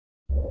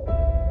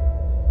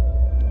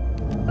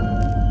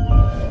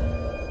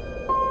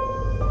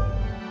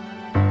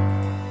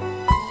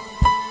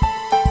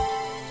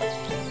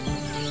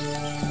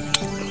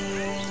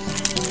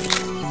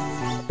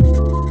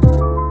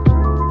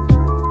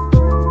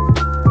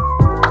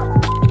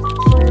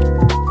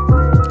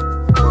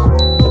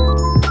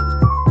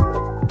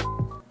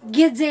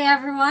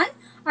everyone!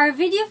 Our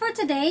video for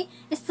today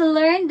is to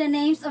learn the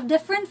names of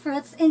different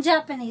fruits in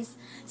Japanese.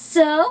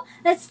 So,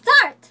 let's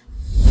start!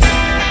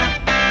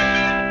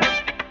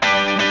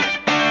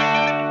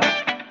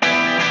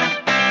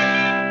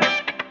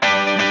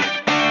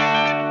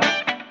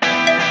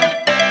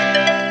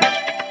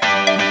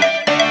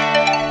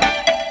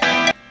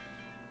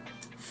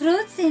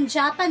 Fruits in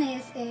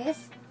Japanese is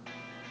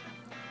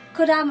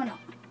kudamono.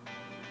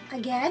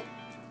 Again,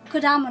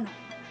 kudamono.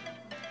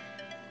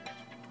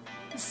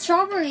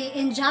 Strawberry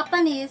in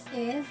Japanese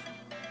is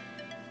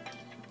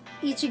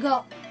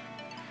ichigo.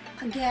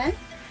 Again,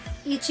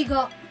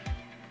 ichigo.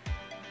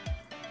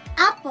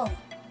 Apple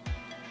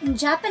in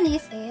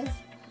Japanese is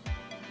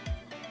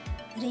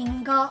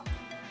ringo.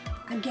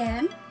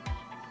 Again,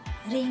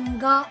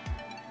 ringo.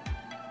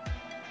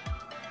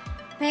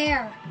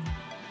 Pear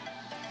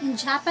in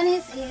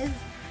Japanese is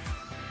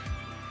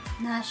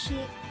nashi.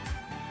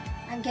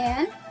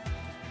 Again,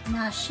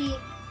 nashi.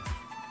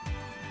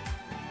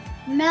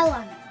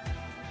 Melon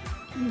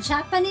in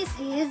Japanese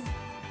is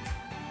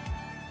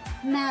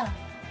melon.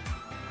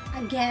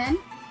 Again,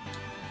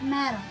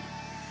 melon.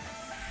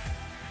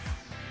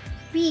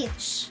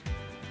 Peach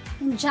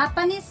in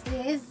Japanese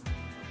is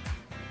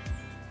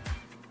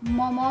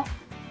momo.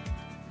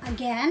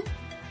 Again,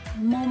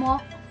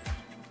 momo.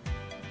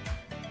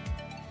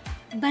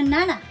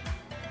 Banana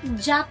in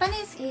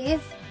Japanese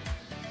is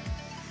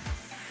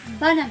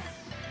banana.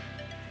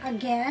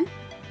 Again,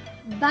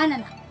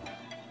 banana.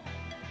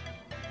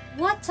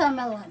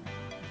 Watermelon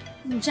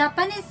in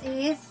Japanese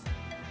is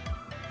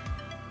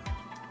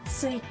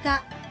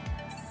suika.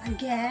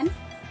 Again,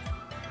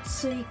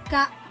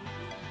 suika.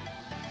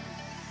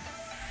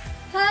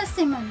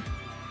 Persimmon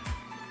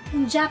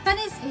in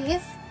Japanese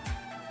is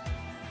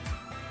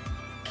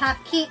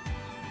kaki.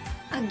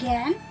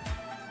 Again,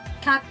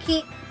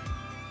 kaki.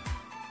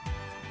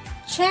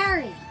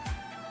 Cherry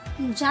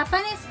in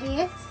Japanese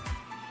is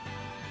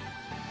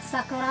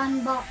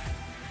sakuranbo.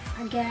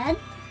 Again,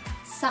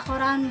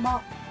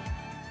 sakuranbo.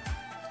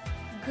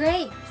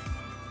 Grapes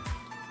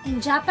in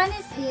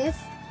Japanese is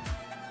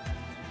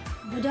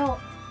budou.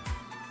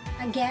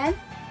 Again,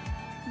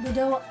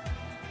 budou.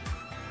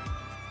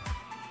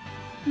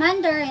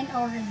 Mandarin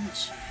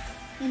orange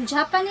in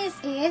Japanese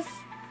is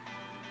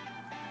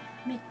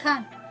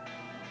mikan.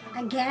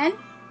 Again,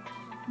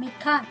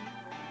 mikan.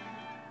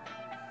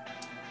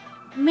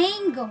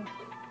 Mango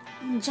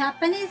in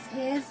Japanese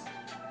is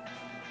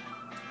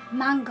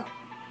mango.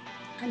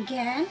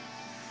 Again,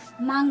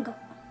 mango.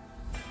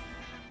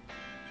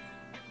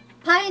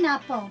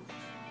 Pineapple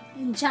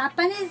in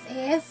Japanese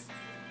is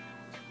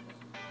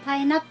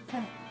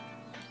pineapple.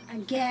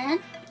 Again,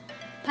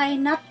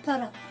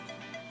 pineapple.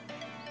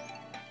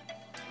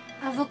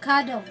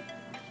 Avocado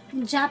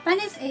in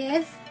Japanese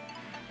is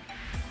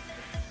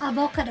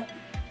avocado.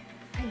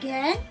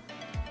 Again,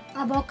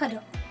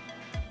 avocado.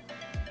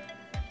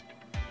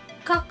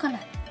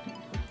 Coconut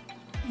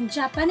in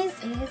Japanese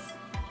is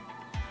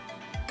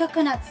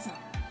coconutsu.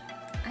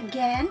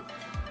 Again,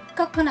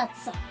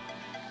 coconutsu.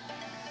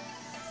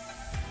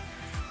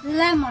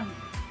 Lemon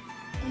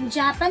in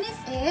Japanese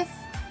is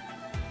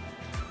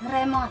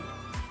remon.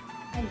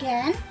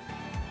 Again,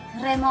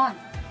 remon.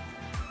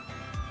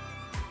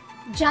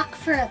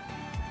 Jackfruit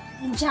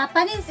in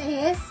Japanese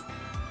is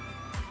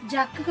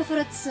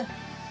jackfruitsu.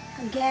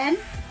 Again,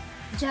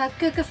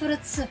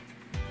 jackfruitsu.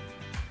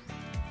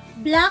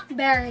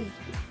 Blackberry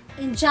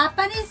in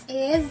Japanese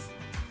is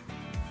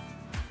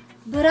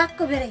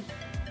burakuberry.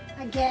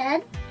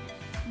 Again,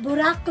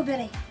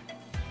 burakuberry.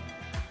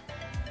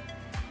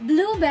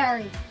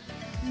 Blueberry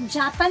in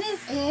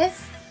Japanese is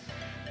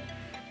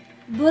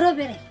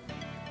buruberry.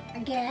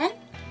 Again,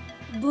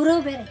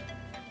 buruberry.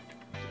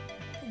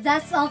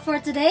 That's all for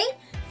today.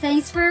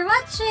 Thanks for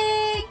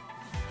watching.